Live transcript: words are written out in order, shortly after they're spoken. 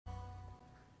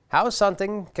House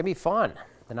hunting can be fun.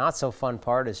 The not so fun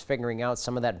part is figuring out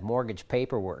some of that mortgage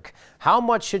paperwork. How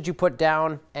much should you put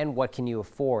down and what can you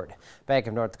afford? Bank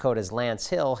of North Dakota's Lance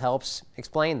Hill helps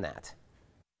explain that.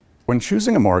 When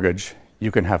choosing a mortgage,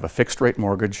 you can have a fixed rate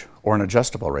mortgage or an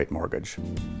adjustable rate mortgage.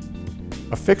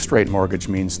 A fixed rate mortgage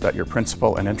means that your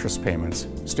principal and interest payments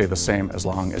stay the same as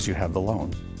long as you have the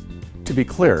loan. To be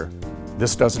clear,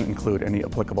 this doesn't include any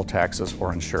applicable taxes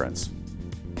or insurance.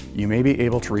 You may be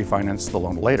able to refinance the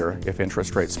loan later if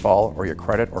interest rates fall or your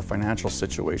credit or financial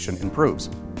situation improves.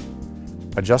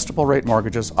 Adjustable rate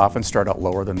mortgages often start out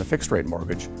lower than the fixed rate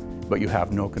mortgage, but you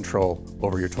have no control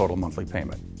over your total monthly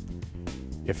payment.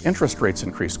 If interest rates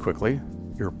increase quickly,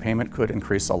 your payment could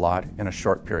increase a lot in a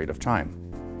short period of time.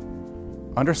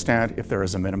 Understand if there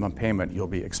is a minimum payment you'll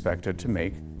be expected to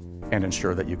make and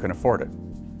ensure that you can afford it.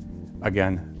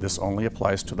 Again, this only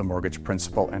applies to the mortgage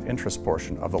principal and interest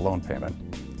portion of the loan payment.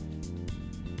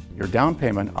 Your down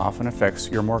payment often affects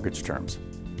your mortgage terms.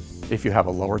 If you have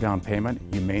a lower down payment,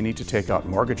 you may need to take out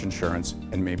mortgage insurance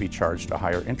and may be charged a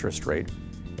higher interest rate,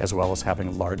 as well as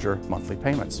having larger monthly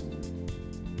payments.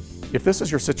 If this is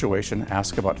your situation,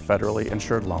 ask about federally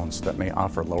insured loans that may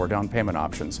offer lower down payment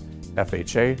options,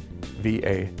 FHA,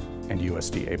 VA, and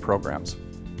USDA programs.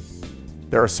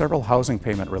 There are several housing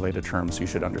payment related terms you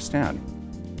should understand.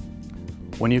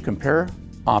 When you compare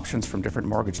options from different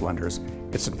mortgage lenders,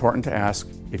 it's important to ask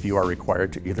if you are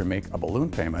required to either make a balloon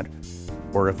payment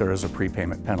or if there is a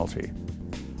prepayment penalty.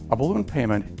 A balloon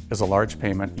payment is a large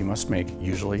payment you must make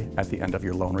usually at the end of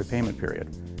your loan repayment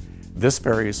period. This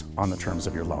varies on the terms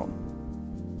of your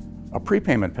loan. A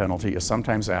prepayment penalty is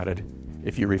sometimes added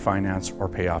if you refinance or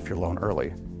pay off your loan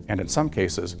early, and in some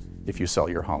cases, if you sell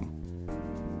your home.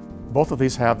 Both of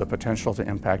these have the potential to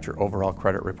impact your overall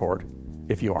credit report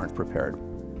if you aren't prepared.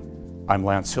 I'm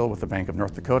Lance Hill with the Bank of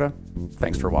North Dakota.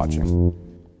 Thanks for watching.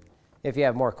 If you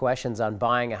have more questions on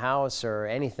buying a house or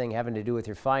anything having to do with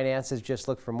your finances, just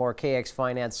look for more KX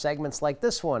Finance segments like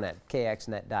this one at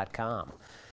kxnet.com.